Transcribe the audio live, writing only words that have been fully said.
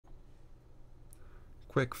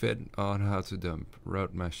quick vid on how to dump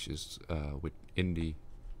road meshes with Indie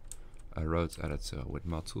roads editor with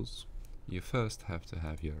mod tools. You first have to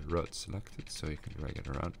have your road selected so you can drag it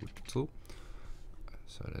around with the tool.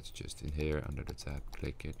 So that's just in here under the tab,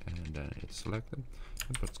 click it and then it's selected.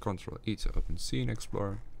 And press Ctrl E to open Scene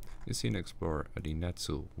Explorer. In Scene Explorer the net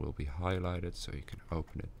tool will be highlighted so you can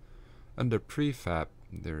open it. Under prefab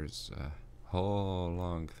there's a whole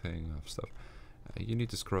long thing of stuff. You need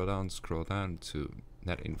to scroll down to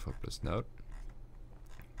net info plus node.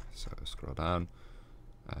 So scroll down.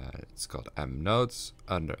 It's called M nodes.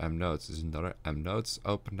 Under M nodes is another M nodes.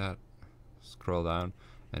 Open that, scroll down,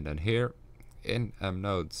 and then here in M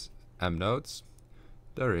nodes,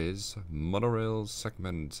 there is monorail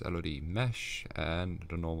segment LOD mesh, and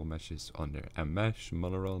the normal mesh is under M mesh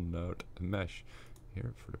monorail node mesh.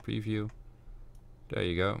 Here for the preview. There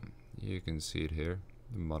you go. You can see it here,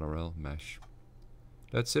 the monorail mesh.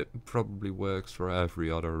 That's it. Probably works for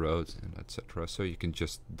every other road and etc. So you can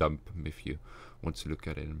just dump them if you want to look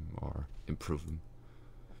at them or improve them.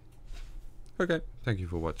 Okay, thank you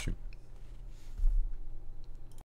for watching.